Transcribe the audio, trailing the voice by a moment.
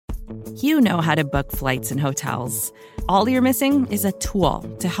You know how to book flights and hotels. All you're missing is a tool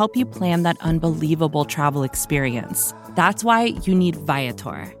to help you plan that unbelievable travel experience. That's why you need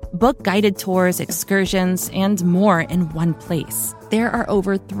Viator. Book guided tours, excursions, and more in one place. There are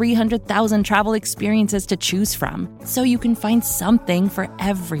over 300,000 travel experiences to choose from, so you can find something for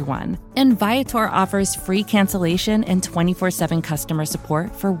everyone. And Viator offers free cancellation and 24/7 customer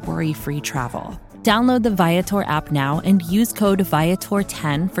support for worry-free travel. Download the Viator app now and use code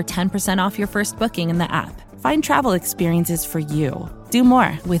Viator10 for 10% off your first booking in the app. Find travel experiences for you. Do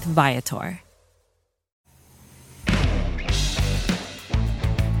more with Viator.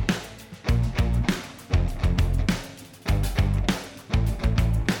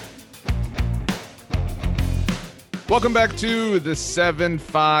 Welcome back to the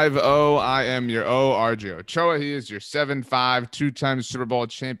 750. I am your RJ Ochoa. He is your 7'5", two-time Super Bowl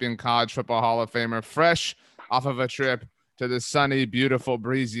champion, college football Hall of Famer, fresh off of a trip to the sunny, beautiful,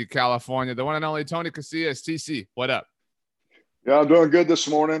 breezy California. The one and only Tony Casillas. TC, what up? Yeah, I'm doing good this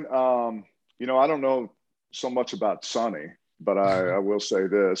morning. I don't know so much about sunny, but I will say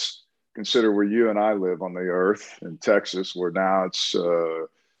this. Consider where you and I live on the earth in Texas, where now it's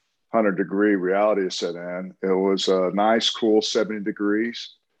 100-degree reality is set in. It was a nice, cool 70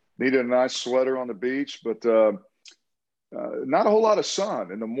 degrees. Needed a nice sweater on the beach, but not a whole lot of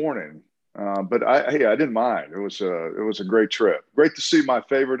sun in the morning. But I didn't mind. It was a great trip. Great to see my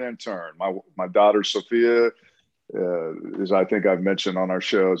favorite intern, my daughter Sophia. As I think I've mentioned on our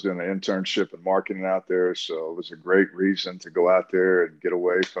show, is doing an internship in marketing out there. So it was a great reason to go out there and get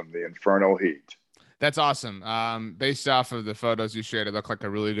away from the infernal heat. That's awesome. Based off of the photos you shared, it looked like a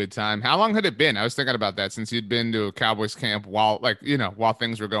really good time. How long had it been? I was thinking about that since you'd been to a Cowboys camp while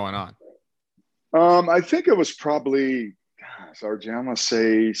things were going on. I think it was probably, RJ, I'm going to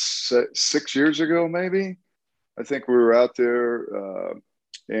say 6 years ago, maybe. I think we were out there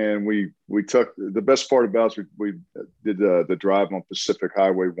and we took the best part about it. We did the drive on Pacific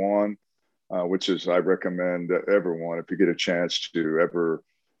Highway 1, which is, I recommend everyone, if you get a chance to ever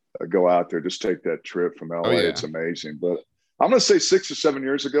go out there, just take that trip from LA. Oh, yeah. It's amazing. But I'm going to say 6 or 7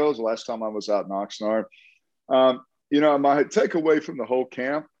 years ago is the last time I was out in Oxnard. My takeaway from the whole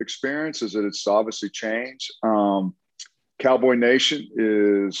camp experience is that it's obviously changed. Cowboy Nation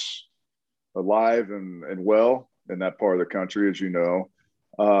is alive and well in that part of the country, as you know.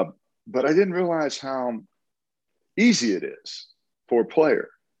 But I didn't realize how easy it is for a player,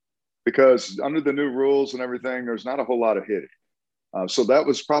 because under the new rules and everything, there's not a whole lot of hitting. So that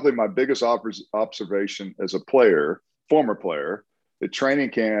was probably my biggest observation as a player, former player, that training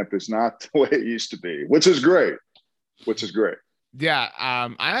camp is not the way it used to be, which is great. Yeah.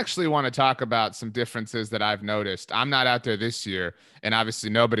 I actually want to talk about some differences that I've noticed. I'm not out there this year, and obviously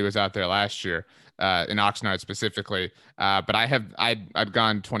nobody was out there last year in Oxnard specifically. But I'd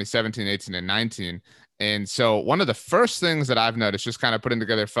gone 2017, 18, and 19. And so one of the first things that I've noticed, just kind of putting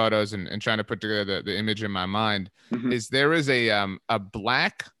together photos and trying to put together the image in my mind, is there is a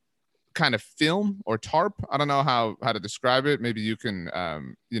black kind of film or tarp. I don't know how to describe it. Maybe you can,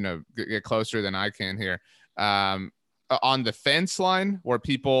 get closer than I can here. On the fence line where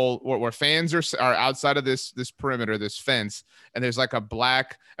where fans are outside of this perimeter, this fence, and there's like a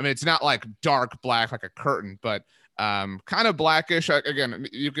black, I mean, it's not like dark black, like a curtain, but kind of blackish. Again,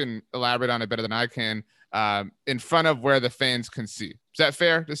 you can elaborate on it better than I can, in front of where the fans can see. Is that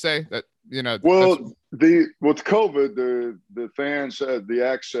fair to say that, Well, with COVID, the fans, the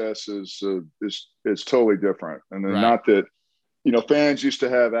access is totally different. And then Not that, fans used to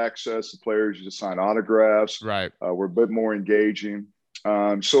have access to players, used to sign autographs. Right. We're a bit more engaging.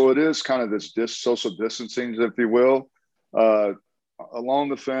 So it is kind of this social distancing, if you will. Along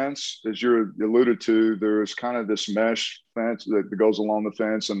the fence, as you alluded to, there's kind of this mesh fence that goes along the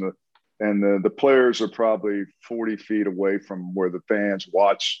fence, and the players are probably 40 feet away from where the fans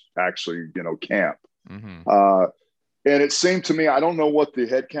watch actually, camp. Mm-hmm. And it seemed to me, I don't know what the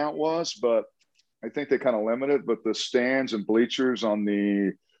head count was, but I think they kind of limited. But the stands and bleachers on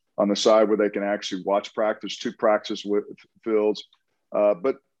the side where they can actually watch practice, 2 practice fields,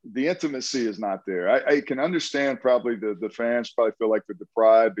 but the intimacy is not there. I can understand probably the fans probably feel like they're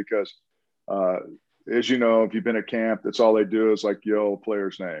deprived because, as you know, if you've been at camp, that's all they do is like yell a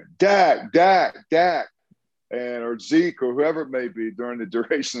player's name, Dak, or Zeke, or whoever it may be during the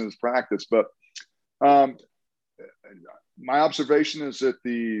duration of this practice. But my observation is that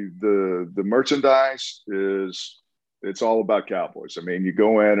the merchandise it's all about Cowboys. I mean, you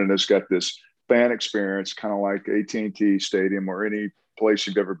go in and it's got this fan experience, kind of like AT&T Stadium or any place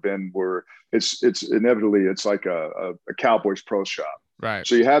you've ever been, where it's inevitably it's like a Cowboys pro shop. Right.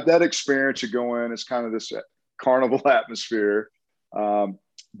 So you have that experience. You go in, it's kind of this carnival atmosphere.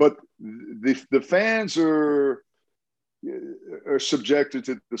 But the fans are subjected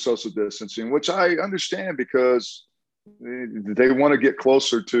to the social distancing, which I understand because they want to get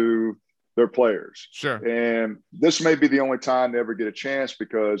closer to their players. Sure. And this may be the only time they ever get a chance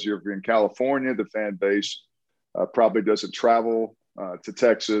because you're in California, the fan base probably doesn't travel to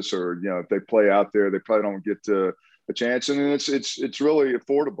Texas, or, if they play out there, they probably don't get a chance. And it's really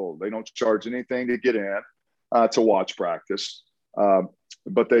affordable. They don't charge anything to get in to watch practice.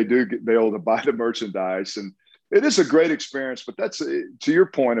 But they're able to buy the merchandise, and it is a great experience. But that's, to your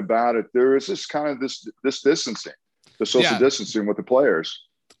point about it, there is this kind of this distancing, the social distancing with the players.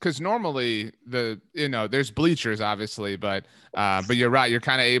 Because normally there's bleachers obviously, but you're right. You're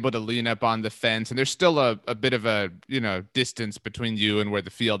kind of able to lean up on the fence, and there's still a bit of a distance between you and where the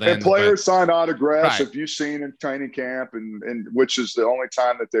field ends. And players sign autographs. Right. If you've seen in training camp, and which is the only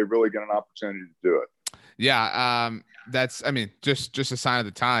time that they really get an opportunity to do it. Yeah, that's just a sign of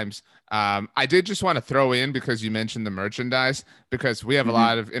the times. I did just want to throw in, because you mentioned the merchandise, because we have a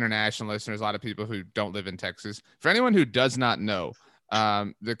lot of international listeners, a lot of people who don't live in Texas. For anyone who does not know,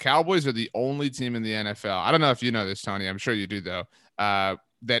 the Cowboys are the only team in the NFL. I don't know if you know this, Tony. I'm sure you do, though,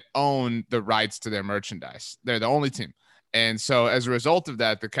 that own the rights to their merchandise. They're the only team. And so as a result of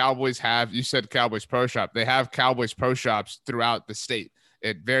that, the Cowboys have, you said Cowboys Pro Shop. They have Cowboys Pro Shops throughout the state,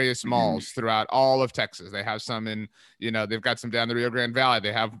 at various malls throughout all of Texas. They have some in, they've got some down the Rio Grande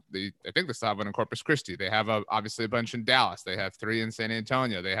Valley. I think they still have one in Corpus Christi. They have obviously a bunch in Dallas. They have 3 in San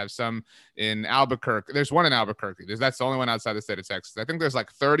Antonio. They have some in Albuquerque. There's one in Albuquerque. That's the only one outside the state of Texas. I think there's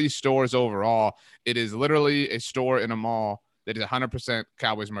like 30 stores overall. It is literally a store in a mall that is 100%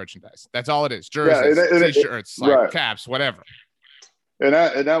 Cowboys merchandise. That's all it is. Jerseys, T-shirts, caps, whatever. And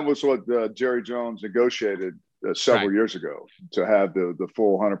that was what Jerry Jones negotiated several years ago, to have the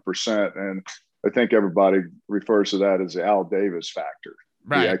full 100%. And I think everybody refers to that as the Al Davis factor,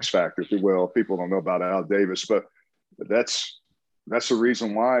 the X factor, if you will. People don't know about Al Davis, but that's the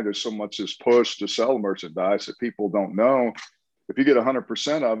reason why there's so much this push to sell merchandise that people don't know. If you get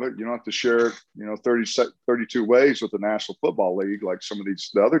 100% of it, you don't have to share it, 32 ways with the National Football League like some of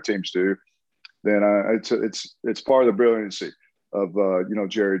the other teams do. Then it's part of the brilliancy of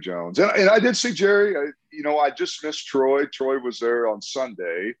Jerry Jones. And I did see Jerry. I just missed Troy. Troy was there on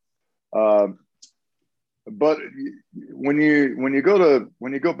Sunday. But when you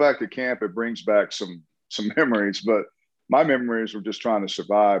go back to camp, it brings back some memories. But my memories were just trying to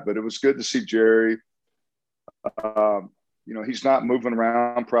survive. But it was good to see Jerry. He's not moving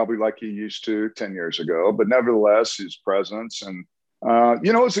around probably like he used to 10 years ago, but nevertheless, his presence and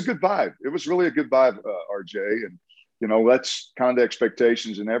it was a good vibe. It was really a good vibe, RJ. And that's kind of the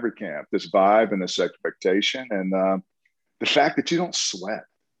expectations in every camp, this vibe and this expectation. And the fact that you don't sweat.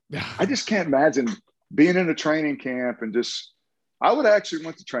 I just can't imagine being in a training camp and I would actually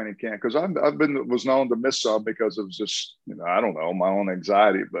went to training camp because was known to miss some because it was just, I don't know, my own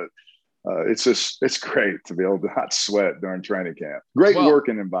anxiety, but it's great to be able to not sweat during training camp. Great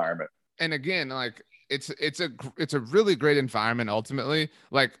working environment. And again, it's a really great environment ultimately.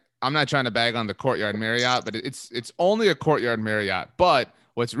 I'm not trying to bag on the Courtyard Marriott, but it's only a Courtyard Marriott. But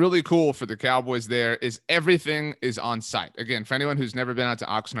what's really cool for the Cowboys there is everything is on site. Again, for anyone who's never been out to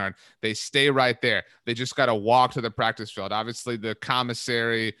Oxnard, they stay right there. They just got to walk to the practice field. Obviously, the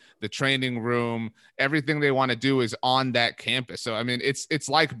commissary, the training room, everything they want to do is on that campus. So, it's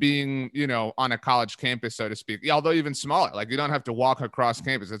like being, on a college campus, so to speak, although even smaller. You don't have to walk across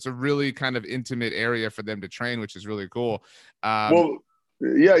campus. It's a really kind of intimate area for them to train, which is really cool.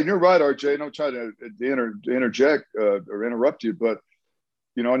 Yeah, you're right, RJ. Don't try to interject or interrupt you, but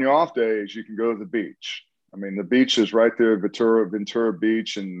on your off days, you can go to the beach. The beach is right there, Ventura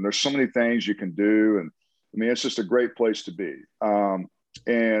Beach, and there's so many things you can do. And it's just a great place to be.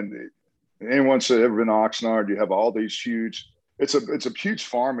 And anyone that's ever been to Oxnard, you have all these huge. It's a huge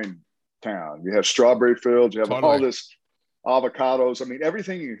farming town. You have strawberry fields. You have all this avocados.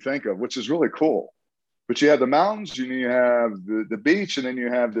 Everything you can think of, which is really cool. But you have the mountains, you have the beach, and then you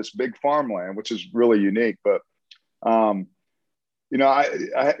have this big farmland, which is really unique. But, I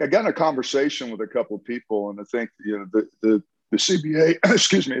got in a conversation with a couple of people, and I think, the CBA,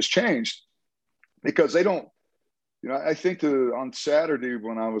 has changed because they don't, I think on Saturday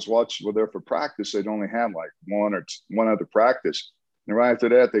when I was there for practice, they'd only had one other practice. And right after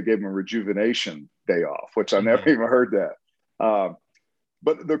that, they gave them a rejuvenation day off, which I never even heard that.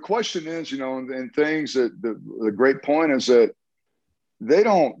 But the question is, and things that the great point is that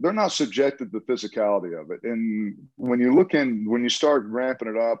they're not subjected to the physicality of it. And when you start ramping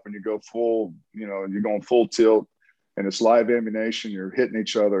it up and you go full, you're going full tilt and it's live ammunition, you're hitting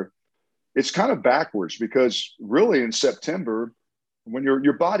each other. It's kind of backwards because really in September, when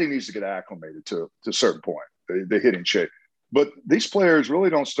your body needs to get acclimated to a certain point, the hitting shape. But these players really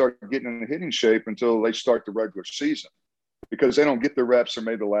don't start getting in the hitting shape until they start the regular season, because they don't get the reps or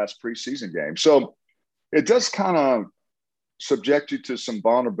maybe the last preseason game. So it does kind of subject you to some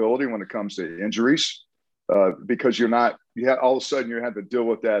vulnerability when it comes to injuries, because all of a sudden you have to deal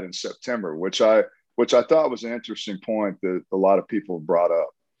with that in September, which I thought was an interesting point that a lot of people brought up.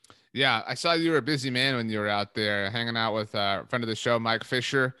 Yeah, I saw you were a busy man when you were out there hanging out with a friend of the show, Mike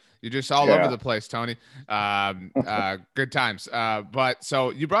Fisher. You're just all over the place, Tony. Good times. But so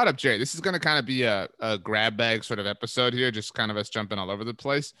you brought up Jerry. This is going to kind of be a grab bag sort of episode here, just kind of us jumping all over the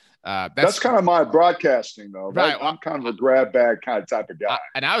place. That's kind of my broadcasting, though. Right? I'm kind of a grab bag kind of type of guy.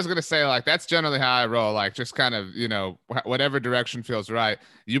 And I was going to say, like, that's generally how I roll, like just kind of, whatever direction feels right.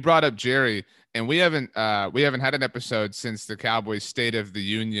 You brought up Jerry. And we haven't had an episode since the Cowboys State of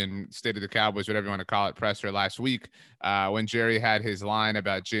the Cowboys, whatever you want to call it, presser last week, when Jerry had his line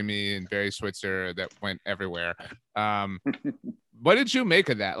about Jimmy and Barry Switzer that went everywhere. What did you make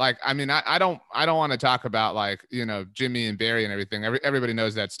of that? Like, I mean, I don't want to talk about, like, Jimmy and Barry and everything. Everybody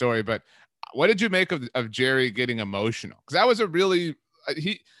knows that story, but what did you make of Jerry getting emotional? Because that was a really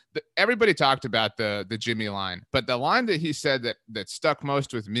everybody talked about the Jimmy line, but the line that he said that stuck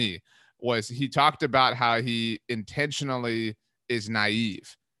most with me was he talked about how he intentionally is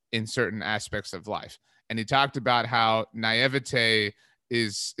naive in certain aspects of life. And he talked about how naivete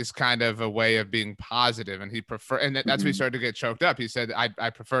is kind of a way of being positive. And that's when he started to get choked up. He said, I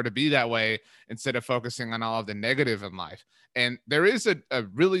prefer to be that way instead of focusing on all of the negative in life. And there is a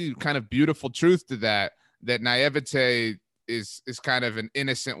really kind of beautiful truth to that naivete is kind of an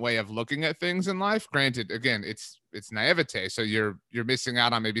innocent way of looking at things in life. Granted, again, it's naivete, so you're missing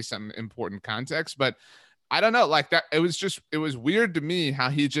out on maybe some important context, but I don't know, like that. It was weird to me how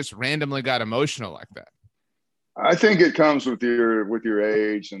he just randomly got emotional like that. I think it comes with your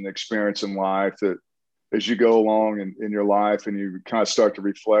age and experience in life, that as you go along in your life and you kind of start to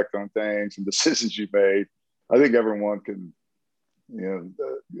reflect on things and decisions you made. I think everyone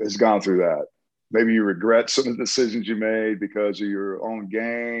has gone through that. Maybe you regret some of the decisions you made because of your own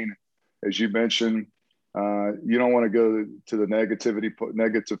gain. As you mentioned, you don't want to go to the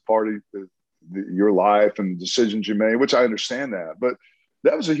negative part of your life and the decisions you made, which I understand that. But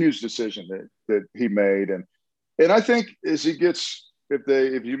that was a huge decision that he made. And I think as he gets,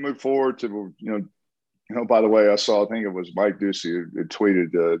 if you move forward to, by the way, I think it was Mike Ducey who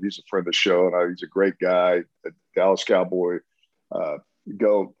tweeted, he's a friend of the show, and he's a great guy, a Dallas Cowboy. He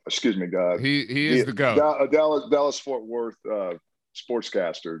is the GOAT. Dallas Fort Worth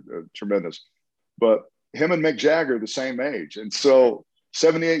sportscaster, tremendous. But him and Mick Jagger are the same age, and so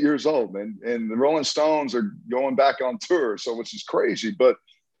 78 years old, and the Rolling Stones are going back on tour, so which is crazy. But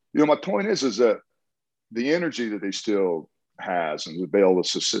my point is that the energy that he still has and to be able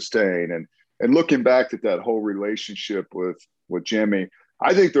to sustain, and looking back at that whole relationship with Jimmy,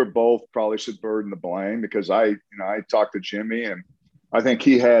 I think they're both probably should burden the blame, because I talked to Jimmy, and I think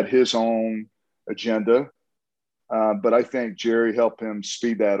he had his own agenda, but I think Jerry helped him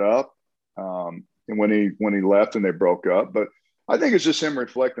speed that up. And when he left and they broke up, but I think it's just him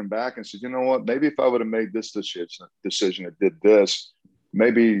reflecting back and said, you know what, maybe if I would have made this decision and did this,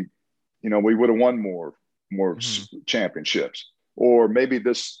 maybe, we would have won more championships, or maybe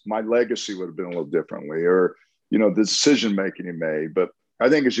my legacy would have been a little differently, or, the decision making he made. But I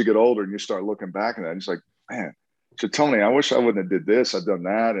think as you get older and you start looking back at that, it's like, man, so Tony, I wish I wouldn't have did this, I've done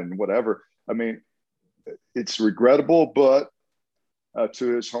that, and whatever. I mean, it's regrettable, but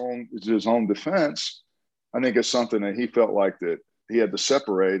to his own defense, I think it's something that he felt like that he had to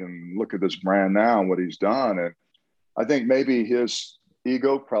separate and look at this brand now and what he's done. And I think maybe his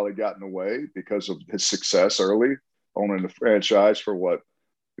ego probably got in the way because of his success early, owning the franchise for what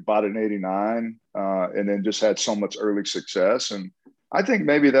he bought in '89, and then just had so much early success. And I think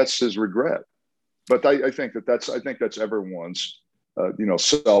maybe that's his regret. But I think that's everyone's, I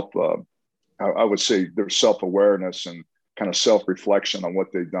would say their self-awareness and kind of self-reflection on what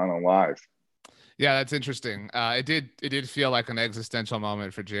they've done in life. Yeah, that's interesting. It did feel like an existential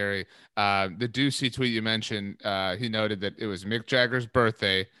moment for Jerry. The Ducey tweet you mentioned, he noted that it was Mick Jagger's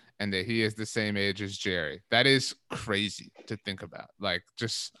birthday and that he is the same age as Jerry. That is crazy to think about. Like,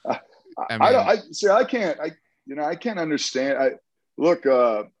 just I can't understand. Look,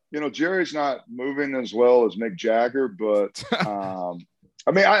 Jerry's not moving as well as Mick Jagger, but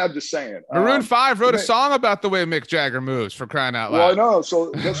I'm just saying. Maroon 5 wrote a song about the way Mick Jagger moves, for crying out loud. Well, I know.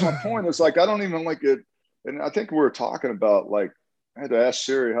 So that's my point. It's like, I don't even like it. And I think we were talking about, like, I had to ask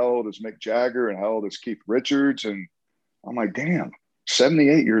Siri, how old is Mick Jagger and how old is Keith Richards? And I'm like, damn,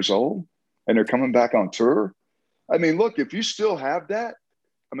 78 years old, and they're coming back on tour. I mean, look, if you still have that,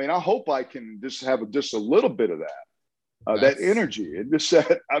 I mean, I hope I can just have just a little bit of that energy. And just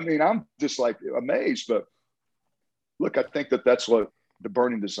I mean, I'm just like amazed. But look, I think that's what the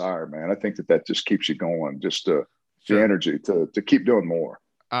burning desire, man. I think that just keeps you going, just the energy to keep doing more.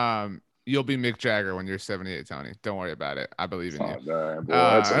 You'll be Mick Jagger when you're 78, Tony. Don't worry about it. I believe in you. Boy,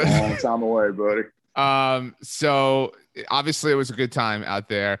 that's a long time away, buddy. So obviously it was a good time out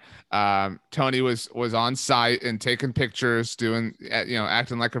there. Tony was on site and taking pictures, doing,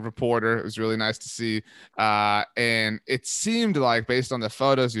 acting like a reporter. It was really nice to see. And it seemed like, based on the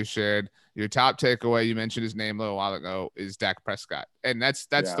photos you shared, your top takeaway, you mentioned his name a little while ago, is Dak Prescott. And that's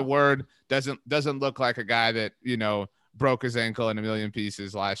the word. Doesn't look like a guy that, broke his ankle in a million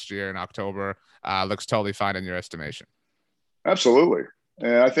pieces last year in October. Looks totally fine in your estimation. Absolutely.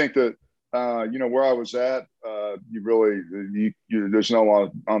 And I think that, where I was at, there's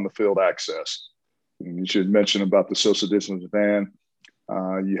no on the field access. You should mention about the social distance ban.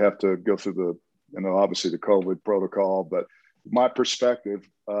 You have to go through obviously the COVID protocol, but my perspective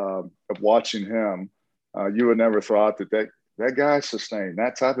of watching him, you would never thought that guy sustained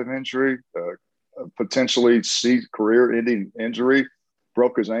that type of injury, potentially career-ending injury,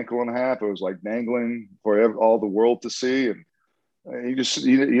 broke his ankle in half. It was like dangling for all the world to see, and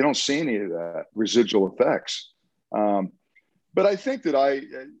you don't see any of that residual effects. But I think that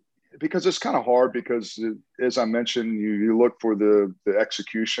because it's kind of hard, because as I mentioned, you look for the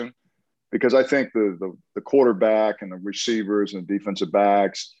execution, because I think the quarterback and the receivers and defensive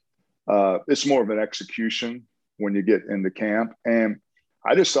backs, it's more of an execution when you get into camp. And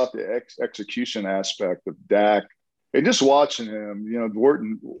I just thought the execution aspect of Dak, and just watching him,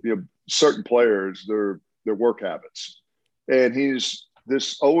 certain players, their work habits, and he's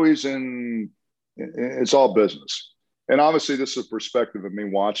this always it's all business. And obviously this is a perspective of me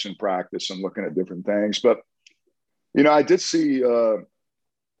watching practice and looking at different things. But, I did see the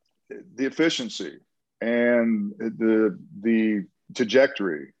efficiency and the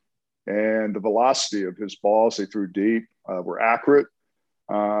trajectory and the velocity of his balls they threw deep were accurate.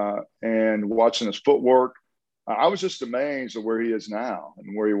 And watching his footwork, I was just amazed at where he is now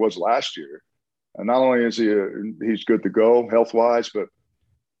and where he was last year. And not only is he's good to go health-wise, but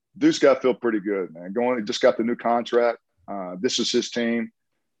dude's got to feel pretty good, man. He just got the new contract. This is his team.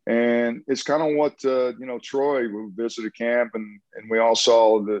 And it's kind of what, Troy, who visited camp, and we all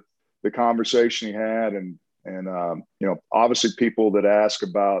saw the conversation he had. And obviously people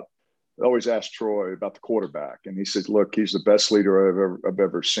that always ask Troy about the quarterback. And he said, look, he's the best leader I've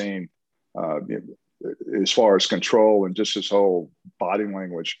ever seen as far as control and just his whole body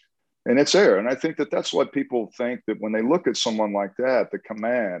language. And it's there. And I think that's what people think, that when they look at someone like that, the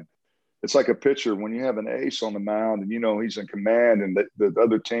command, it's like a pitcher. When you have an ace on the mound and he's in command, and the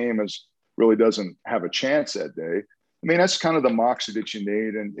other team really doesn't have a chance that day. I mean, that's kind of the moxie that you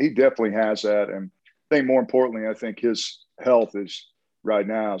need. And he definitely has that. And I think more importantly, I think his health right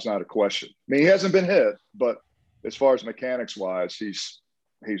now is not a question. I mean, he hasn't been hit, but as far as mechanics wise, he's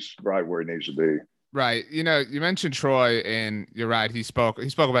right where he needs to be. Right. You mentioned Troy, and you're right. He spoke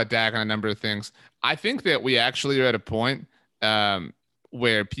about Dak on a number of things. I think that we actually are at a point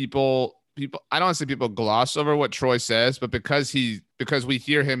where people, I don't want to say people gloss over what Troy says, but because we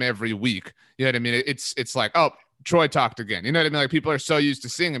hear him every week, you know what I mean? It's like, oh, Troy talked again. You know what I mean? Like, people are so used to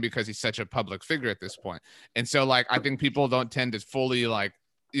seeing him because he's such a public figure at this point. And so, like, I think people don't tend to fully, like,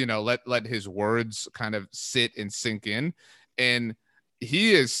 let his words kind of sit and sink in. And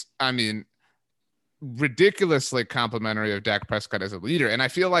he is, I mean, ridiculously complimentary of Dak Prescott as a leader. And I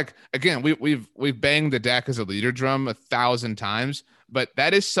feel like, again, we've banged the Dak as a leader drum 1,000 times, but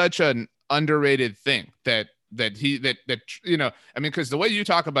that is such an underrated thing that because the way you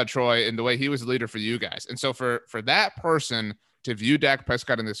talk about Troy and the way he was a leader for you guys. And so for that person to view Dak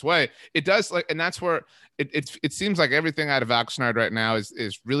Prescott in this way, it does, like, and that's where it seems like everything out of Oxnard right now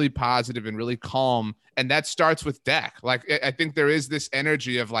is really positive and really calm. And that starts with Dak. Like, I think there is this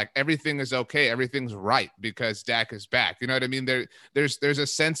energy of, like, everything is okay, everything's right because Dak is back. You know what I mean? There's a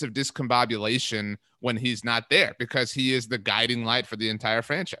sense of discombobulation when he's not there, because he is the guiding light for the entire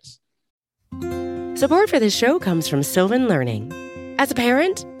franchise. Support for this show comes from Sylvan Learning. As a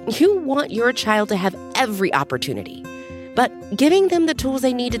parent, you want your child to have every opportunity, but giving them the tools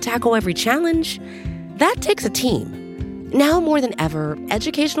they need to tackle every challenge, that takes a team. Now more than ever,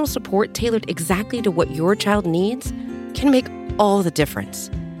 educational support tailored exactly to what your child needs can make all the difference.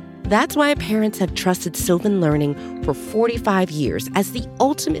 That's why parents have trusted Sylvan Learning for 45 years as the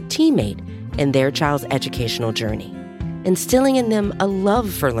ultimate teammate in their child's educational journey, instilling in them a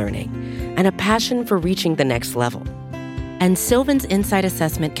love for learning and a passion for reaching the next level. And Sylvan's Insight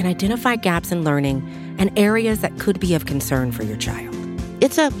Assessment can identify gaps in learning and areas that could be of concern for your child.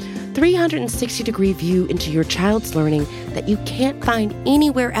 It's a 360-degree view into your child's learning that you can't find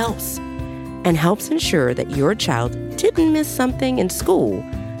anywhere else, and helps ensure that your child didn't miss something in school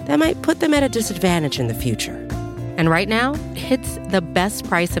that might put them at a disadvantage in the future. And right now, it's the best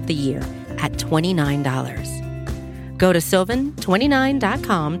price of the year at $29. Go to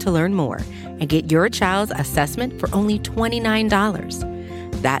sylvan29.com to learn more and get your child's assessment for only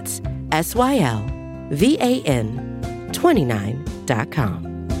 $29. That's SYLVAN29.com.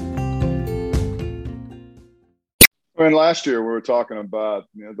 And last year we were talking about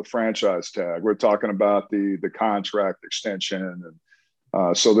the franchise tag. We're talking about the contract extension,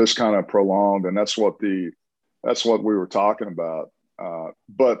 and so this kind of prolonged, and that's what we were talking about.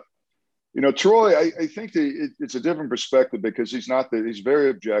 But Troy, I think it's a different perspective because he's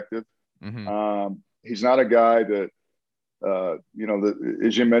very objective. Mm-hmm. He's not a guy that that,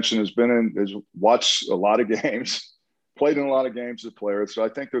 as you mentioned, has watched a lot of games, played in a lot of games as a player. So I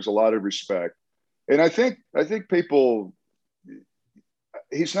think there's a lot of respect. And I think people,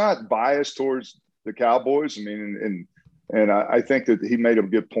 he's not biased towards the Cowboys. I mean, and I think that he made a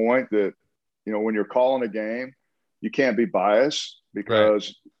good point that, when you're calling a game, you can't be biased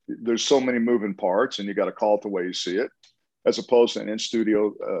because there's so many moving parts and you got to call it the way you see it, as opposed to an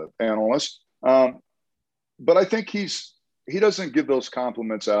in-studio analyst. But I think he doesn't give those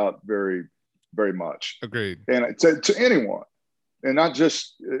compliments out very, very much. Agreed. And to anyone. And not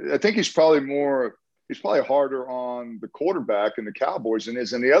just, I think he's probably harder on the quarterback and the Cowboys than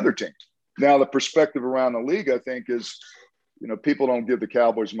is in the other teams. Now, the perspective around the league, I think, is, people don't give the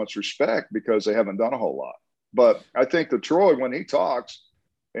Cowboys much respect because they haven't done a whole lot. But I think that Troy, when he talks,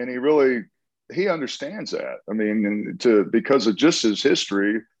 and he understands that. I mean, because of just his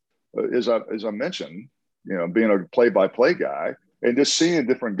history, as I mentioned, being a play-by-play guy and just seeing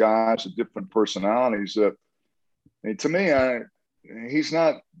different guys with different personalities. To me, he's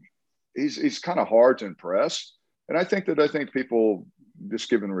kind of hard to impress. And I think people just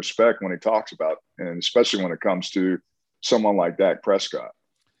give him respect when he talks about, and especially when it comes to someone like Dak Prescott.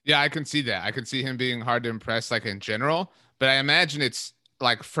 Yeah, I can see that. I can see him being hard to impress, like in general, but I imagine it's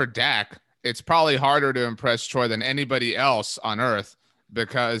like for Dak, it's probably harder to impress Troy than anybody else on earth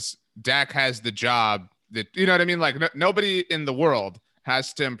because Dak has the job that, you know what I mean? Like nobody in the world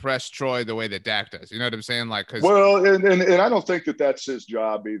has to impress Troy the way that Dak does. You know what I'm saying? Like, and I don't think that that's his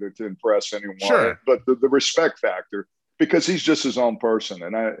job either to impress anyone. Sure. But the respect factor, because he's just his own person,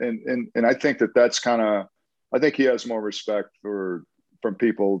 and I think that's kind of, I think he has more respect from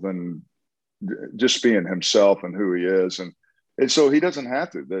people than just being himself and who he is, and so he doesn't have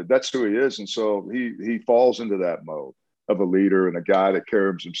to. That's who he is, and so he falls into that mode of a leader and a guy that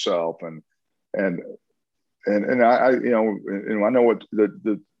cares himself, and I know what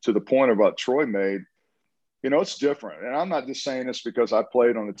to the point about Troy made, it's different. And I'm not just saying this because I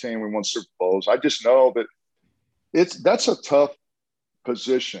played on the team, we won Super Bowls. I just know that that's a tough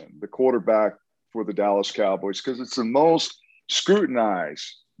position, the quarterback for the Dallas Cowboys, because it's the most scrutinized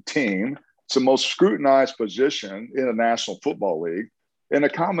team. It's the most scrutinized position in the National Football League. And a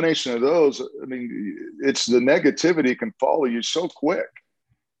combination of those, I mean, it's the negativity can follow you so quick.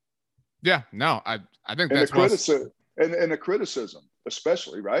 Yeah, no, I think and that's the criticism,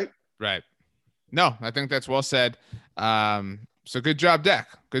 especially, right? Right. No, I think that's well said. So good job, Dak.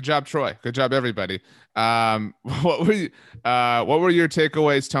 Good job, Troy. Good job, everybody. What were your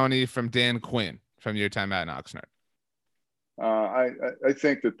takeaways, Tony, from Dan Quinn from your time out in Oxnard? I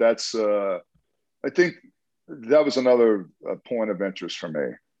think that's I think that was another point of interest for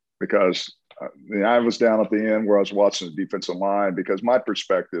me because I was down at the end where I was watching the defensive line because my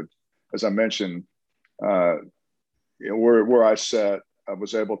perspective, as I mentioned, where I sat, I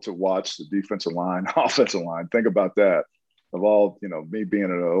was able to watch the defensive line, offensive line. Think about that. Of all, me being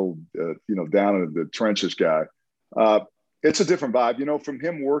an old, down in the trenches guy, it's a different vibe. From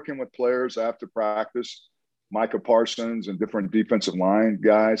him working with players after practice, Micah Parsons and different defensive line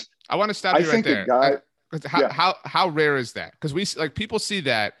guys. I want to stop you right there. How rare is that? Because people see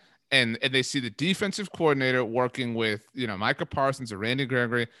that and they see the defensive coordinator working with, Micah Parsons or Randy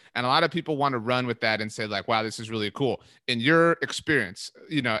Gregory. And a lot of people want to run with that and say like, wow, this is really cool. In your experience,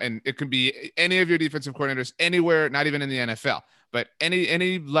 and it can be any of your defensive coordinators anywhere, not even in the NFL, but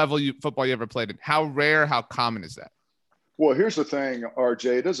any level football you ever played in. How rare, how common is that? Well, here's the thing,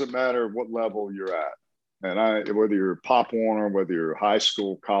 RJ, it doesn't matter what level you're at. And whether you're Pop Warner, whether you're high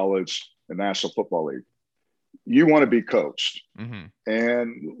school, college, the National Football League, you want to be coached. Mm-hmm.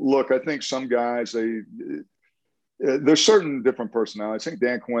 And look, I think some guys, there's certain different personalities. I think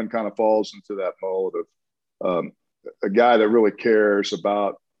Dan Quinn kind of falls into that mode of a guy that really cares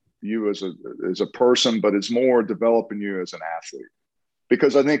about you as a person, but it's more developing you as an athlete,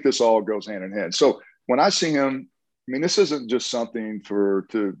 because I think this all goes hand in hand. So when I see him, I mean, this isn't just something for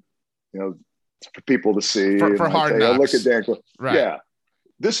people to see for hard knocks. Oh, look at Dan. Right. Yeah,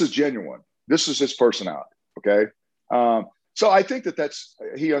 this is genuine. This is his personality. Okay. So I think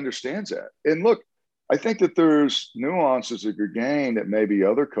he understands that. And look, I think that there's nuances of your game that maybe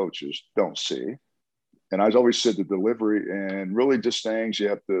other coaches don't see. And I always said the delivery and really just things you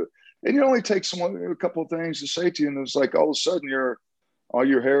have to, and it only takes a couple of things to say to you. And it's like, all of a sudden all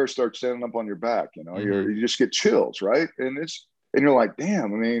your hair starts standing up on your back, you just get chills. Right. And you're like,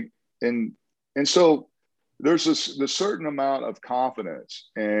 damn, I mean, and so there's this certain amount of confidence,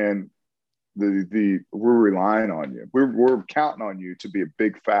 and we're relying on you. We're counting on you to be a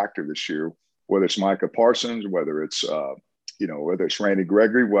big factor this year, whether it's Micah Parsons, whether it's Randy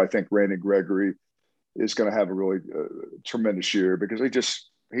Gregory. Well, I think Randy Gregory is going to have a really tremendous year because he just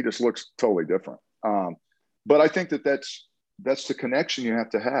looks totally different. But I think that's the connection you have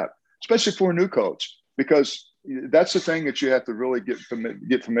to have, especially for a new coach, because that's the thing that you have to really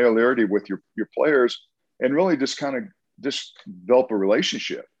get familiarity with your players, and really just kind of just develop a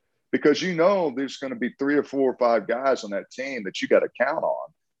relationship, because there's going to be 3 or 4 or 5 guys on that team that you got to count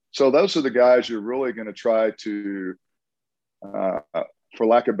on. So those are the guys you're really going to try to, for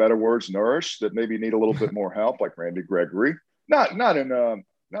lack of better words, nourish, that maybe need a little bit more help, like Randy Gregory. Not in a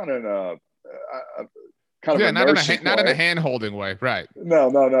kind of not in a hand-holding way, right?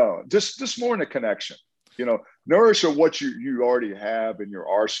 No. Just more in a connection. Nourish what you already have in your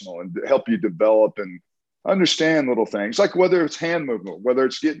arsenal, and help you develop and understand little things, like whether it's hand movement, whether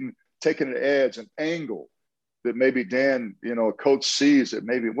it's taking an edge, an angle that maybe Dan, a coach sees that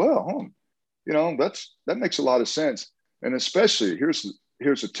maybe, that makes a lot of sense. And especially here's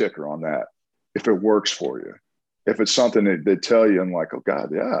a ticker on that. If it works for you, if it's something that they tell you, I'm like, oh God,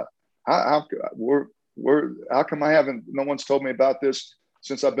 yeah, how come no one's told me about this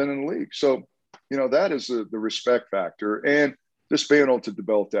since I've been in the league? So, that is the respect factor, and just being able to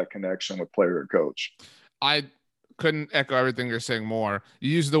develop that connection with player and coach. I couldn't echo everything you're saying more.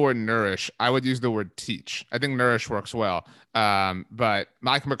 You use the word nourish. I would use the word teach. I think nourish works well. But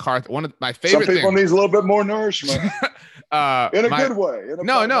Mike McCarthy, one of my favorite things. Some people need a little bit more nourishment. In a good way.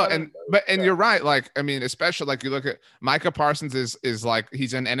 You're right. Like, I mean, especially like you look at Micah Parsons is like,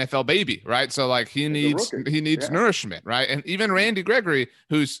 he's an NFL baby, right? So like he needs nourishment, right? And even Randy Gregory,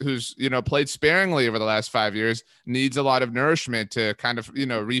 who's played sparingly over the last 5 years, needs a lot of nourishment to kind of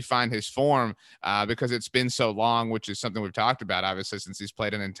refine his form, because it's been so long, which is something we've talked about obviously since he's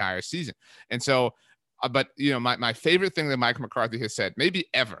played an entire season. And so but my favorite thing that Mike McCarthy has said, maybe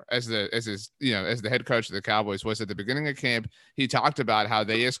ever, as the head coach of the Cowboys, was at the beginning of camp, he talked about how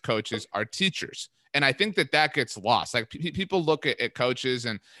they as coaches are teachers. And I think that gets lost. Like people look at coaches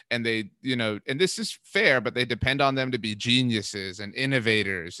and they, and this is fair, but they depend on them to be geniuses and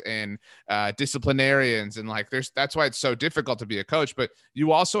innovators and disciplinarians. And like, that's why it's so difficult to be a coach, but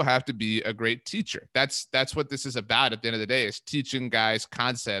you also have to be a great teacher. That's what this is about at the end of the day, is teaching guys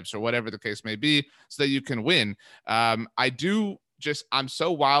concepts or whatever the case may be so that you can win. I'm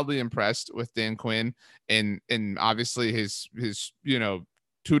so wildly impressed with Dan Quinn and obviously his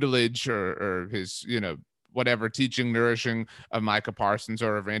tutelage or his, whatever teaching, nourishing of Micah Parsons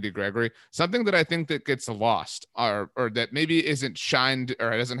or of Randy Gregory. Something that I think that gets lost or that maybe isn't shined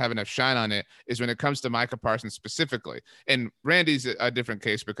or doesn't have enough shine on it is when it comes to Micah Parsons specifically. And Randy's a different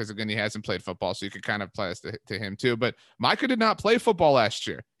case because, again, he hasn't played football, so you could kind of apply this to him too. But Micah did not play football last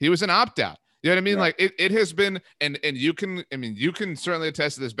year. He was an opt-out. You know what I mean? Yeah. Like it has been, and you can certainly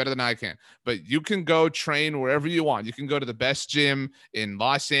attest to this better than I can, but you can go train wherever you want. You can go to the best gym in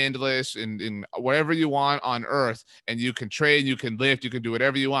Los Angeles, in wherever you want on earth, and you can train, you can lift, you can do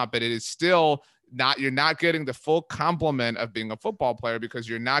whatever you want, but it is still you're not getting the full complement of being a football player because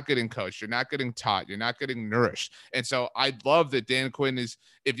you're not getting coached, you're not getting taught, you're not getting nourished. And so I love that Dan Quinn is,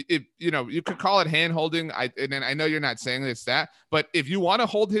 if you could call it hand holding. And I know you're not saying it's that, but if you want to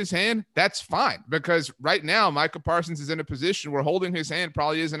hold his hand, that's fine, because right now Micah Parsons is in a position where holding his hand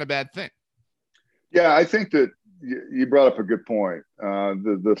probably isn't a bad thing. Yeah, I think that you brought up a good point.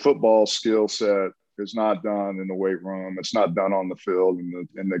 The football skill set is not done in the weight room. It's not done on the field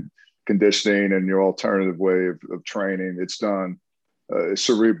in the conditioning and your alternative way of training. It's done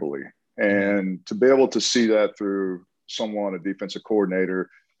cerebrally. And to be able to see that through someone, a defensive coordinator,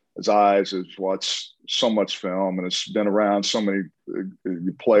 his eyes has watched so much film and has been around so many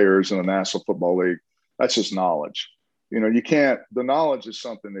players in the National Football League, that's just knowledge. The knowledge is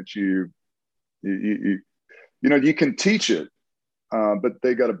something that you can teach it, but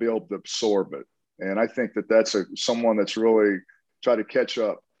they got to be able to absorb it. And I think that that's someone that's really tried to catch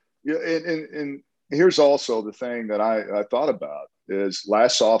up. Yeah, and here's also the thing that I thought about is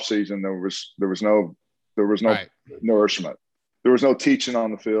last offseason there was no Right. nourishment. There was no teaching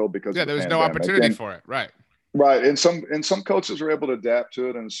on the field because there was no opportunity for it. Right. Right. And some coaches were able to adapt to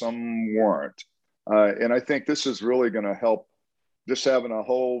it and some weren't. And I think this is really going to help just having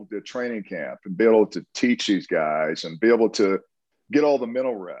the training camp and be able to teach these guys and be able to get all the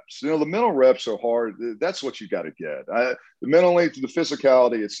mental reps. The mental reps are hard. That's what you got to get. The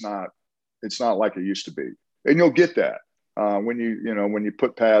physicality, it's not like it used to be. And you'll get that when you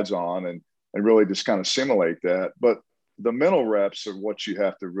put pads on and really just kind of simulate that. But the mental reps are what you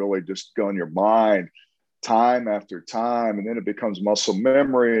have to really just go in your mind time after time. And then it becomes muscle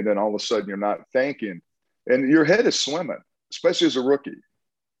memory. And then all of a sudden you're not thinking and your head is swimming, especially as a rookie.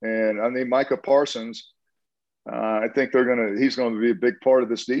 And I mean, Micah Parsons, I think he's going to be a big part of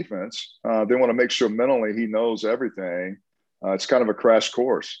this defense. They want to make sure mentally he knows everything. It's kind of a crash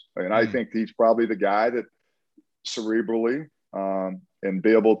course. And I think he's probably the guy that cerebrally and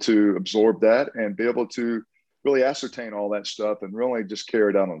be able to absorb that and be able to really ascertain all that stuff and really just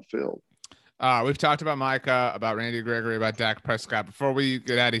carry it out on the field. We've talked about Micah, about Randy Gregory, about Dak Prescott. Before we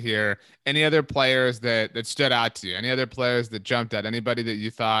get out of here, any other players that stood out to you? Any other players that jumped out? Anybody that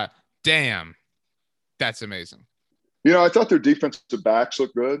you thought, damn, that's amazing? I thought their defensive backs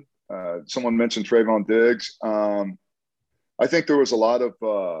looked good. Someone mentioned Trayvon Diggs. I think there was a lot of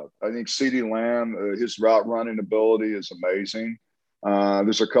I think CeeDee Lamb, his route running ability is amazing.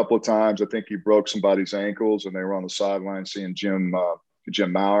 There's a couple of times I think he broke somebody's ankles and they were on the sideline seeing Jim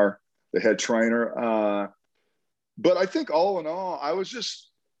Maurer, the head trainer. But I think all in all, I was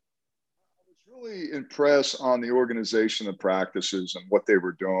really impressed on the organization of practices and what they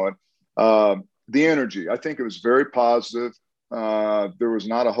were doing. The energy, I think it was very positive. There was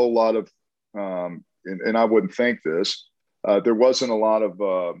not a whole lot of, and I wouldn't think this, there wasn't a lot of,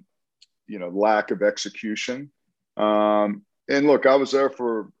 lack of execution. And look, I was there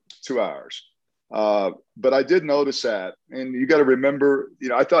for 2 hours. But I did notice that. And you got to remember,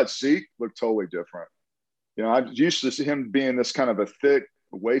 I thought Zeke looked totally different. I'm used to see him being this kind of a thick,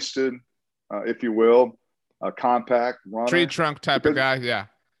 wasted, if you will, a compact runner. Tree trunk type of guy, yeah.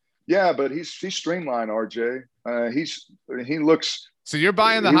 Yeah, but he's streamlined, RJ. He looks. So you're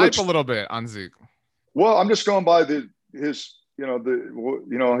buying the hype a little bit on Zeke. Well, I'm just going by his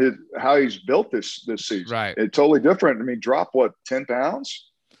how he's built this season. Right. It's totally different. I mean, drop 10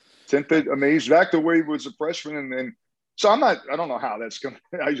 pounds, 10 feet. I mean, he's back to where he was a freshman, and so I don't know how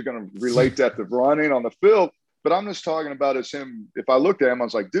you're going to relate that to running on the field. But I'm just talking about as him. If I looked at him, I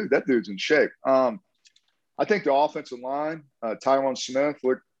was like, dude, that dude's in shape. I think the offensive line, Tyron Smith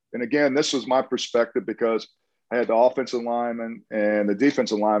looked. And again, this was my perspective because I had the offensive lineman and the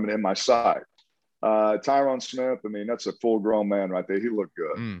defensive lineman in my side. Tyron Smith, I mean, that's a full-grown man right there. He looked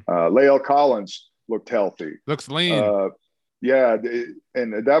good. Lael Collins looked healthy. Looks lean. Yeah,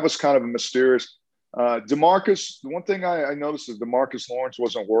 and that was kind of a mysterious. DeMarcus, the one thing I noticed is DeMarcus Lawrence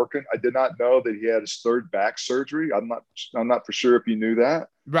wasn't working. I did not know that he had his third back surgery. I'm not for sure if you knew that.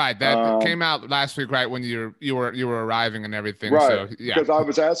 Right, that came out last week, right when you were arriving and everything. Right, so, yeah. Because I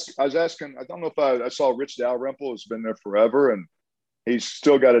was asking. I don't know if I saw Rich Dalrymple has been there forever, and he's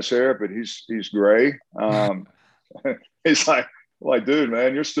still got his hair, but he's gray. He's like, dude,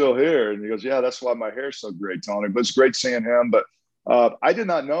 man, you're still here, and he goes, yeah, that's why my hair's so gray, Tony. But it's great seeing him. But I did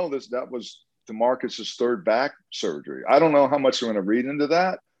not know that was DeMarcus's third back surgery. I don't know how much you want to read into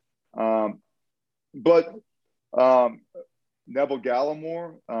that. But Neville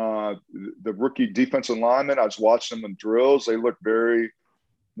Gallimore, the rookie defensive lineman, I was watching them in drills. They look very, I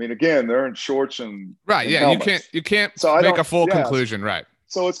mean, again, they're in shorts and right. And yeah. helmets. You can't make a full conclusion. Right.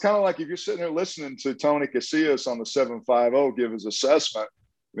 So it's kind of like if you're sitting there listening to Tony Casillas on the 750 give his assessment.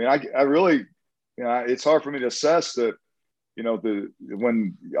 I mean, I really, it's hard for me to assess that,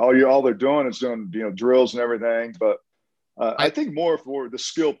 when all they're doing is doing, drills and everything. But I think more for the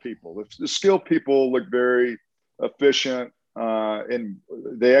skilled people. The skilled people look very efficient, and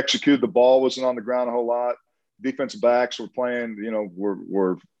they executed. The ball wasn't on the ground a whole lot. Defensive backs were playing,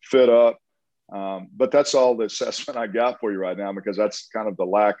 were fit up. But that's all the assessment I got for you right now, because that's kind of the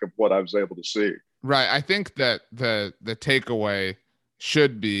lack of what I was able to see. Right. I think that the takeaway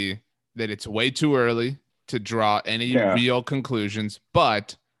should be that it's way too early to draw any real conclusions,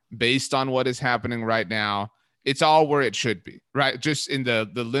 but based on what is happening right now, it's all where it should be, right? Just in the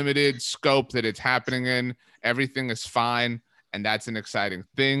limited scope that it's happening in, everything is fine. And that's an exciting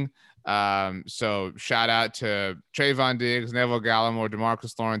thing. So shout out to Trayvon Diggs, Neville Gallimore,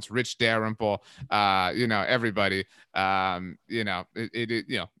 DeMarcus Lawrence, Rich Dalrymple, everybody,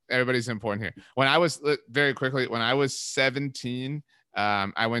 everybody's important here. When I was very quickly, when I was 17,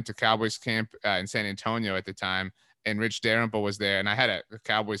 I went to Cowboys camp in San Antonio at the time, and Rich Dalrymple was there, and I had a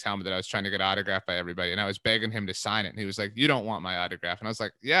Cowboys helmet that I was trying to get autographed by everybody, and I was begging him to sign it, and he was like, "You don't want my autograph," and I was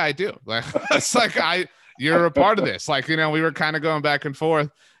like, "Yeah, I do." Like, it's like you're a part of this. Like, we were kind of going back and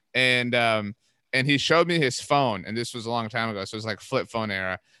forth, and he showed me his phone, and this was a long time ago, so it was like flip phone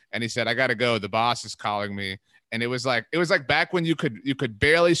era, and he said, "I got to go. The boss is calling me." And it was like back when you could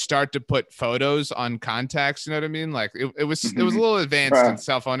barely start to put photos on contacts. You know what I mean? Like it was a little advanced in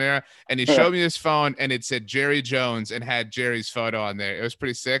cell phone era. And he showed me his phone, and it said Jerry Jones and had Jerry's photo on there. It was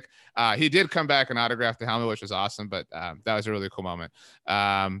pretty sick. He did come back and autograph the helmet, which was awesome. But that was a really cool moment.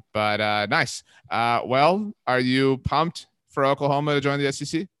 But nice. Well, are you pumped for Oklahoma to join the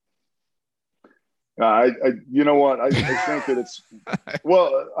SEC? You know what? I think that it's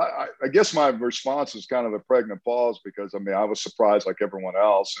well. I guess my response is kind of a pregnant pause because I was surprised like everyone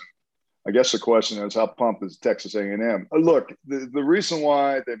else. And I guess the question is, how pumped is Texas A&M? Look, the reason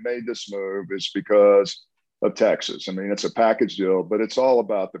why they made this move is because of Texas. I mean, it's a package deal, but it's all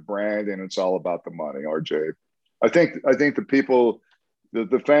about the brand and it's all about the money. RJ, I think the people,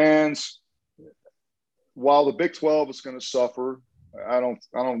 the fans, while the Big 12 is going to suffer. I don't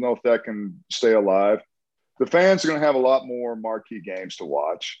know if that can stay alive. The fans are going to have a lot more marquee games to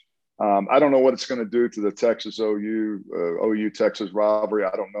watch. I don't know what it's going to do to the Texas OU Texas rivalry.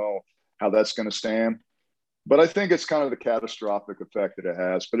 I don't know how that's going to stand, but I think it's kind of the catastrophic effect that it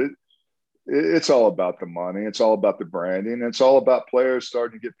has. But it's all about the money. It's all about the branding. It's all about players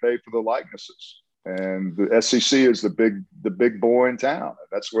starting to get paid for the likenesses. And the SEC is the big boy in town.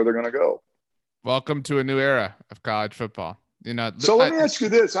 That's where they're going to go. Welcome to a new era of college football. So let me ask you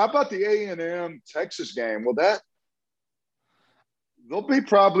this: how about the A&M Texas game? Well, they'll be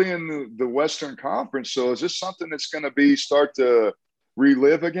probably in the Western Conference. So is this something that's going to start to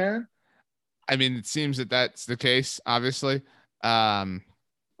relive again? I mean, it seems that that's the case. Obviously, I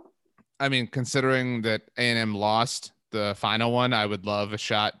mean, considering that A&M lost the final one, I would love a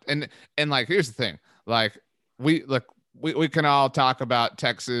shot. And like, here's the thing: like, we can all talk about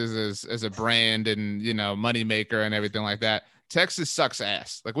Texas as a brand and, moneymaker and everything like that. Texas sucks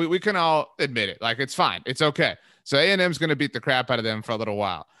ass. Like we can all admit it. Like, it's fine. It's okay. So A&M's going to beat the crap out of them for a little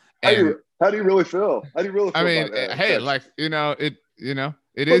while. And how do you really feel? How do you really feel? I mean, about that, hey, Texas? like,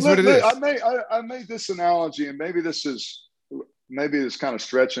 it is what it is. I made this analogy, and maybe it's kind of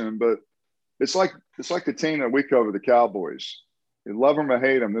stretching, but it's like the team that we cover, the Cowboys. You love them or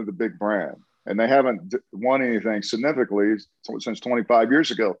hate them, they're the big brand. And they haven't won anything significantly since 25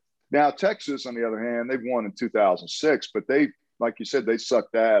 years ago. Now, Texas, on the other hand, they've won in 2006, but they, like you said, they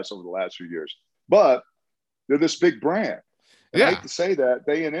sucked ass over the last few years. But they're this big brand. And I hate to say that,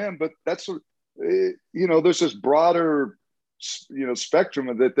 A&M, but that's what, there's this broader, spectrum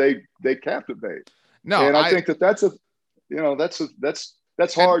of that they captivate. No, and I think that's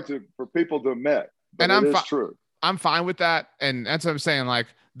hard for people to admit. But and it is true. I'm fine with that, and that's what I'm saying. Like,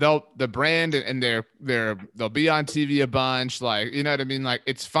 the brand and they'll be on TV a bunch, like, you know what I mean? Like,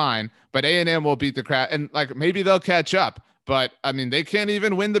 it's fine, but A&M will beat the crap, and like maybe they'll catch up. But I mean, they can't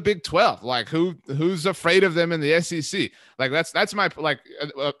even win the Big 12. Like, who's afraid of them in the SEC? Like, that's my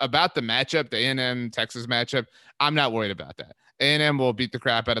about the matchup, the A&M Texas matchup. I'm not worried about that. A&M will beat the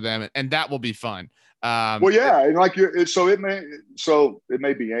crap out of them, and that will be fun. And like it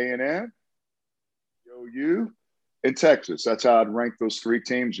may be A&M, OU, in Texas. That's how I'd rank those three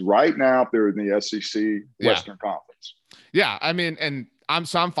teams right now if they're in the SEC Western Conference. Yeah, I mean, and I'm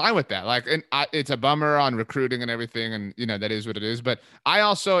fine with that. Like, and it's a bummer on recruiting and everything, and that is what it is. But I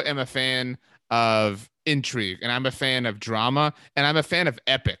also am a fan of intrigue, and I'm a fan of drama, and I'm a fan of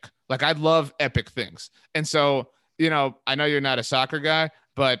epic. Like, I love epic things. And so, I know you're not a soccer guy,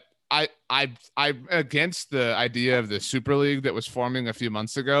 but I'm against the idea of the Super League that was forming a few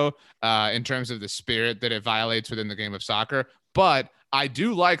months ago in terms of the spirit that it violates within the game of soccer. But I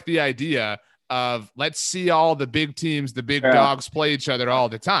do like the idea of, let's see all the big teams, the big dogs play each other all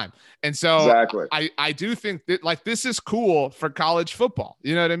the time. And so exactly. I do think that, like, this is cool for college football.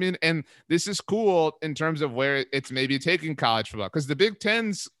 You know what I mean? And this is cool in terms of where it's maybe taking college football, because the Big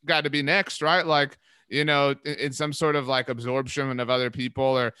Ten's got to be next, right? Like, in some sort of like absorption of other people,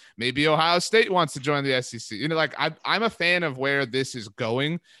 or maybe Ohio State wants to join the SEC. Like, I'm a fan of where this is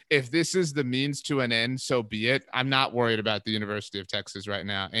going. If this is the means to an end, so be it. I'm not worried about the University of Texas right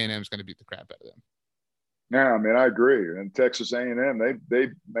now. A&M is going to beat the crap out of them. Yeah, I mean, I agree. And Texas A&M, they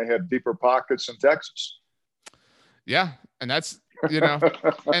may have deeper pockets than Texas. Yeah, and that's,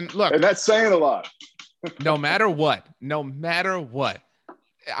 and look. And that's saying a lot. no matter what,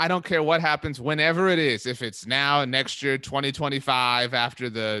 I don't care what happens, whenever it is, if it's now, next year, 2025, after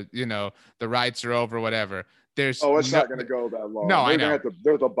the rights are over, whatever. It's not going to go that long. No, I know.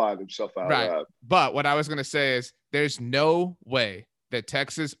 They'll buy themselves out right. of that. But what I was going to say is there's no way that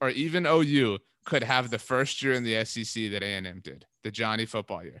Texas or even OU could have the first year in the SEC that A&M did, the Johnny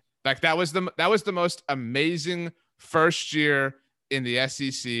football year. Like that was the most amazing first year in the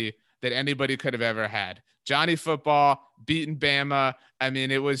SEC that anybody could have ever had. Johnny football beating Bama. I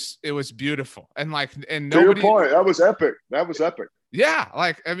mean, it was beautiful. And nobody. To your point, that was epic.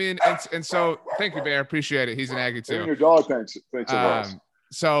 Yeah, and so thank you, Bear. Appreciate it. He's an Aggie too. And your dog thinks it was.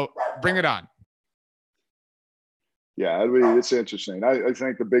 So bring it on. Yeah, it's interesting. I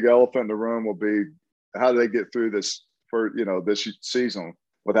think the big elephant in the room will be how do they get through this this season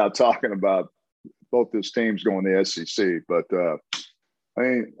without talking about both those teams going to the SEC. But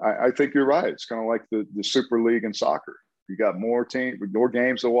I think you're right. It's kind of like the Super League in soccer. You got more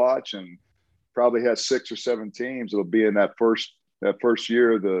games to watch, and probably has 6 or 7 teams that'll be in that first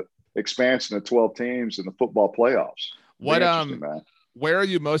year of the expansion of 12 teams in the football playoffs. Where are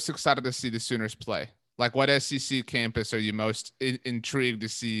you most excited to see the Sooners play? Like, what SEC campus are you most intrigued to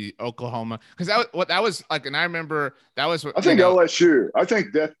see Oklahoma? Because that was like, and I remember that was. I think LSU. I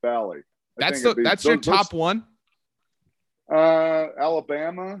think Death Valley. That's your top one.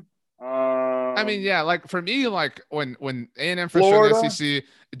 Alabama. I mean, yeah, like for me, like when A&M first Florida. joined the SEC,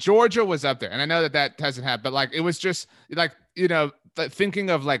 Georgia was up there, and I know that hasn't happened, but like it was just like thinking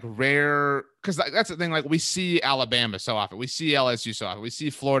of like rare, because that's the thing. Like we see Alabama so often, we see LSU so often, we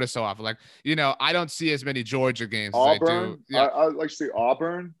see Florida so often. Like I don't see as many Georgia games Auburn. as I do. Yeah. I like to see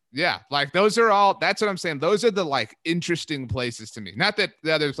Auburn. Yeah, like those are all. That's what I'm saying. Those are the like interesting places to me. Not that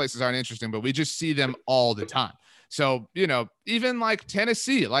the other places aren't interesting, but we just see them all the time. So, even like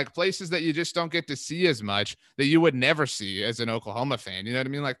Tennessee, like places that you just don't get to see as much that you would never see as an Oklahoma fan. You know what I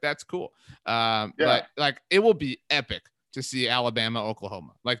mean? Like, that's cool. But like, it will be epic to see Alabama,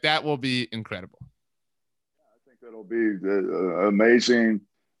 Oklahoma. Like, that will be incredible. I think that'll be amazing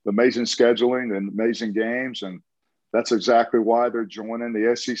scheduling and amazing games. And that's exactly why they're joining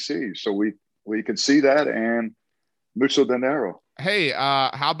the SEC. So we can see that and mucho dinero. Hey,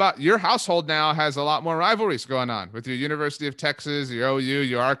 how about your household now has a lot more rivalries going on with your University of Texas, your OU,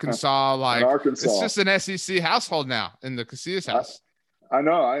 your Arkansas. Like Arkansas. It's just an SEC household now in the Casillas house. I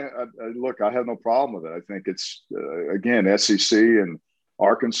know. I look, I have no problem with it. I think it's again SEC and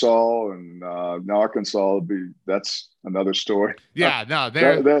Arkansas, and Arkansas that's another story. Yeah, no,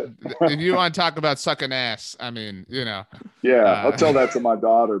 if you want to talk about sucking ass, I mean, Yeah, I'll tell that to my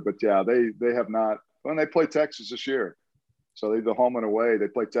daughter. But yeah, they have not. When they play Texas this year. So they go home and away. They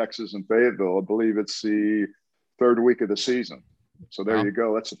play Texas and Fayetteville. I believe it's the 3rd week of the season. So there you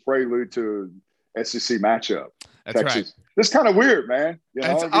go. That's a prelude to SEC matchup. That's Texas. right. It's kind of weird, man.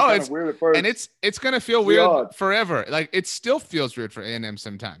 It's weird at first. And it's gonna feel weird forever. Like it still feels weird for A&M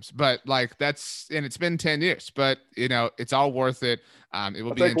sometimes, but like it's been 10 years. But it's all worth it. It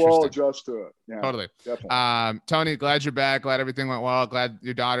will be interesting. We'll all adjust to it. Yeah, totally. Definitely. Tony, glad you're back. Glad everything went well. Glad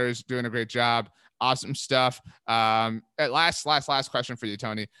your daughter's doing a great job. Awesome stuff. Last question for you,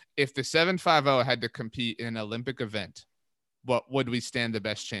 Tony. If the 750 had to compete in an Olympic event, what would we stand the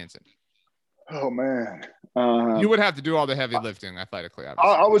best chance in? Oh man, you would have to do all the heavy lifting athletically. Obviously.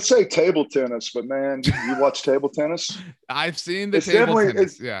 I would say table tennis, but man, you watch table tennis? I've seen the table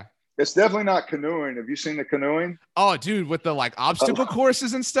tennis. Yeah, it's definitely not canoeing. Have you seen the canoeing? Oh, dude, with the like obstacle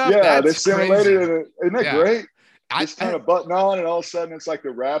courses and stuff. Yeah, they simulated it. Isn't that great? It's kind of button on, and all of a sudden it's like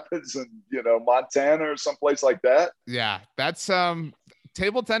the rapids and Montana or someplace like that. Yeah, that's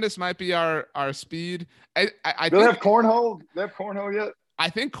table tennis might be our speed. Do they have cornhole? They have cornhole yet? I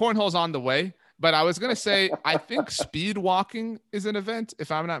think cornhole's on the way, but I was gonna say I think speed walking is an event, if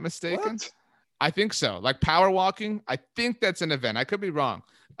I'm not mistaken. What? I think so. Like power walking, I think that's an event. I could be wrong.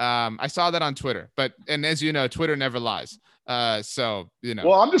 I saw that on Twitter, and as you know, Twitter never lies. Well,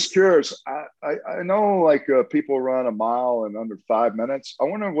 I'm just curious. I know like people run a mile in under 5 minutes. I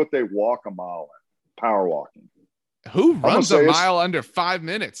wonder what they walk a mile in power walking. Who runs a mile under 5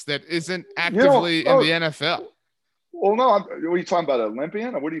 minutes that isn't actively in the NFL? Well, no. What are you talking about?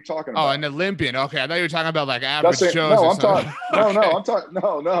 Olympian? Or what are you talking about? Oh, an Olympian. Okay, I thought you were talking about like average Joes. No, I'm talking.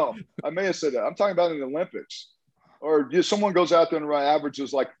 No. I may have said that. I'm talking about in the Olympics. Or someone goes out there and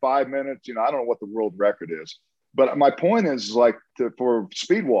averages like 5 minutes. I don't know what the world record is. But my point is like for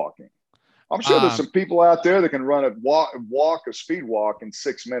speed walking. I'm sure there's some people out there that can run walk a speed walk in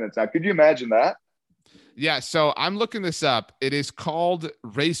 6 minutes. Now, could you imagine that? Yeah. So I'm looking this up. It is called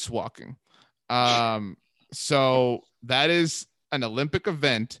race walking. So that is an Olympic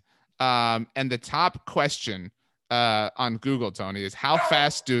event. And the top question on Google, Tony, is how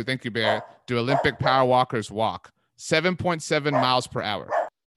fast thank you, Bear, do Olympic power walkers walk? 7.7 miles per hour.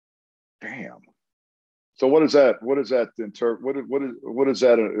 Damn. So what is that? What is that what is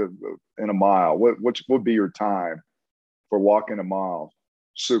that in a mile? What would be your time for walking a mile,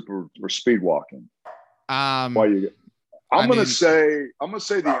 super or speed walking? I'm gonna say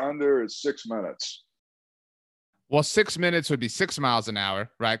the under is 6 minutes. Well, 6 minutes would be 6 miles an hour,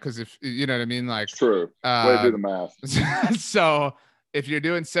 right? Because if you know what I mean, like true. Way to do the math. So if you're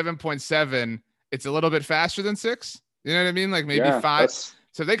doing 7.7, it's a little bit faster than 6. You know what I mean? Like maybe 5.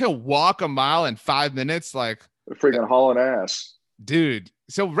 So they could walk a mile in 5 minutes, like they're freaking hauling ass, dude.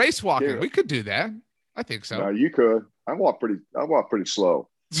 So race walking, we could do that. I think so. No, you could. I walk pretty slow.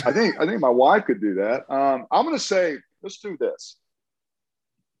 I think my wife could do that. I'm gonna say let's do this.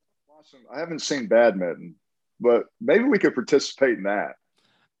 I haven't seen badminton, but maybe we could participate in that.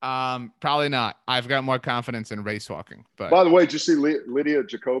 Probably not. I've got more confidence in race walking. But by the way, did you see Lydia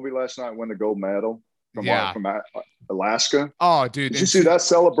Jacoby last night win the gold medal from Alaska? Oh, dude. Did you see that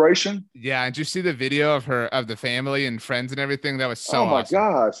celebration? Yeah. And did you see the video of the family and friends and everything? That was so awesome. Oh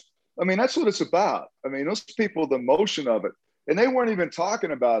my gosh. I mean, that's what it's about. I mean, those people, the emotion of it. And they weren't even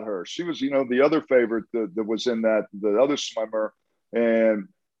talking about her. She was, the other favorite that was in that, the other swimmer. And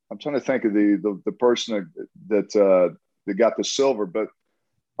I'm trying to think of the person that got the silver, but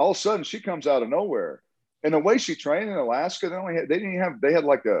all of a sudden she comes out of nowhere. And the way she trained in Alaska, they had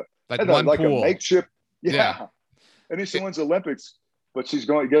like a makeshift. Yeah. And then she wins Olympics, but she's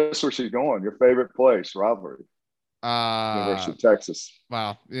going, guess where she's going? Your favorite place, rivalry. University of Texas.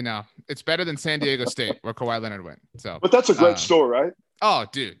 Wow. It's better than San Diego State where Kawhi Leonard went. So, but that's a great story, right? Oh,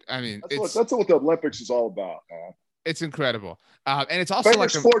 dude. I mean, that's what the Olympics is all about, man. It's incredible. And it's also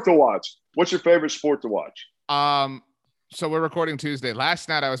favorite sport to watch. What's your favorite sport to watch? So we're recording Tuesday. Last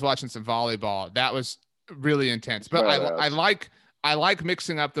night I was watching some volleyball. That was really intense, but I like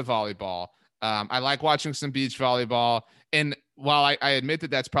mixing up the volleyball. I like watching some beach volleyball. And while I admit that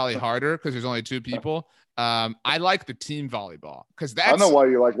that's probably harder because there's only 2 people, I like the team volleyball because I know why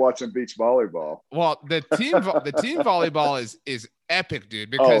you like watching beach volleyball. Well, the team volleyball is epic, dude.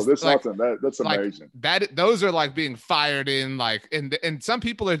 Because that's amazing. Those are like being fired in, like, and some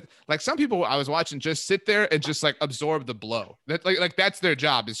people I was watching just sit there and just like absorb the blow. That like that's their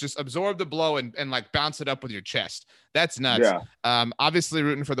job, is just absorb the blow and like bounce it up with your chest. That's nuts. Yeah. Obviously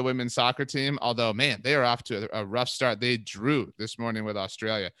rooting for the women's soccer team, although man, they are off to a rough start. They drew this morning with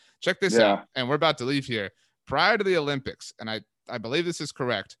Australia. Check this out, and we're about to leave here. Prior to the Olympics, and I believe this is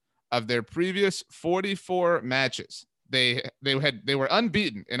correct, of their previous 44 matches, they were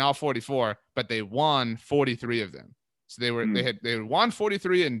unbeaten in all 44, but they won 43 of them. So they won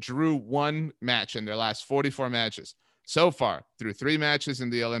 43 and drew 1 match in their last 44 matches. So far, through 3 matches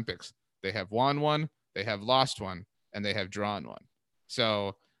in the Olympics, they have won 1, they have lost 1, and they have drawn 1.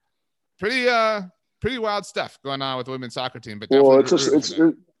 So pretty wild stuff going on with the women's soccer team. But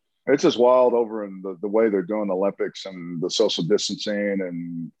it's just wild over in the way they're doing the Olympics and the social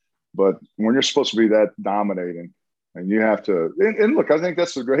distancing but when you're supposed to be that dominating and you have to, and look, I think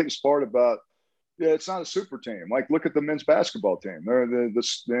that's the greatest part about, it's not a super team. Like, look at the men's basketball team. They're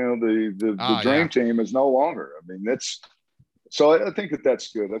the dream team is no longer. I mean, so I think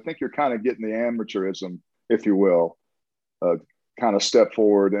that's good. I think you're kind of getting the amateurism, if you will, kind of step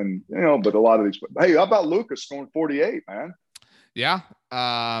forward. And, but a lot of these, hey, how about Lucas scoring 48, man? Yeah.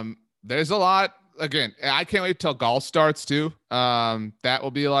 There's a lot. Again, I can't wait till golf starts too. That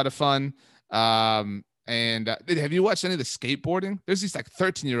will be a lot of fun. And have you watched any of the skateboarding? There's these like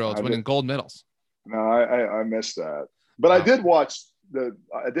 13-year-olds winning gold medals. No, I missed that. But I did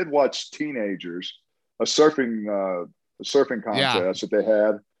watch teenagers, a surfing contest that they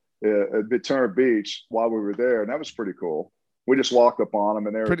had at Ventura Beach while we were there, and that was pretty cool. We just walked up on them,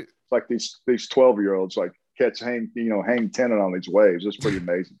 and they're like these 12-year-olds like hang tenant on these waves. It's pretty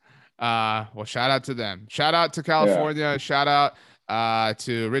amazing. Well, shout out to them. Shout out to California. Yeah. Shout out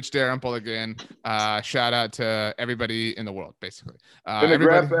to Rich Dalrymple again. Shout out to everybody in the world, basically. And the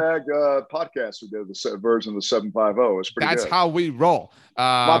Grab Bag podcast, we did the version of the 750. It's pretty That's good. how we roll.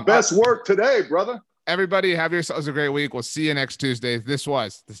 My best work today, brother. Everybody have yourselves a great week. We'll see you next Tuesday. This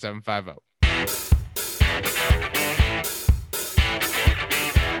was the 750.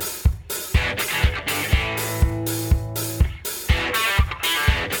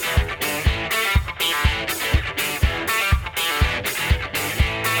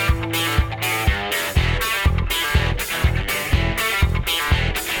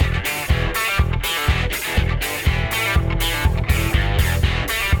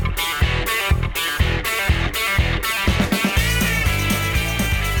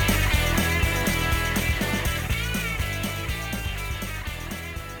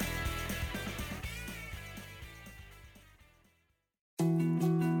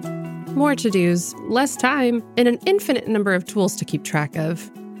 More to-dos, less time, and an infinite number of tools to keep track of.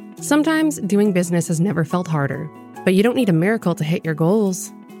 Sometimes doing business has never felt harder, but you don't need a miracle to hit your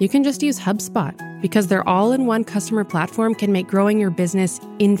goals. You can just use HubSpot, because their all-in-one customer platform can make growing your business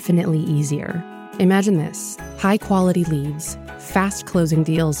infinitely easier. Imagine this: high-quality leads, fast closing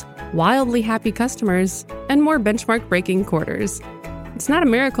deals, wildly happy customers, and more benchmark-breaking quarters. It's not a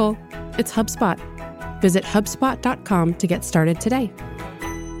miracle, it's HubSpot. Visit HubSpot.com to get started today.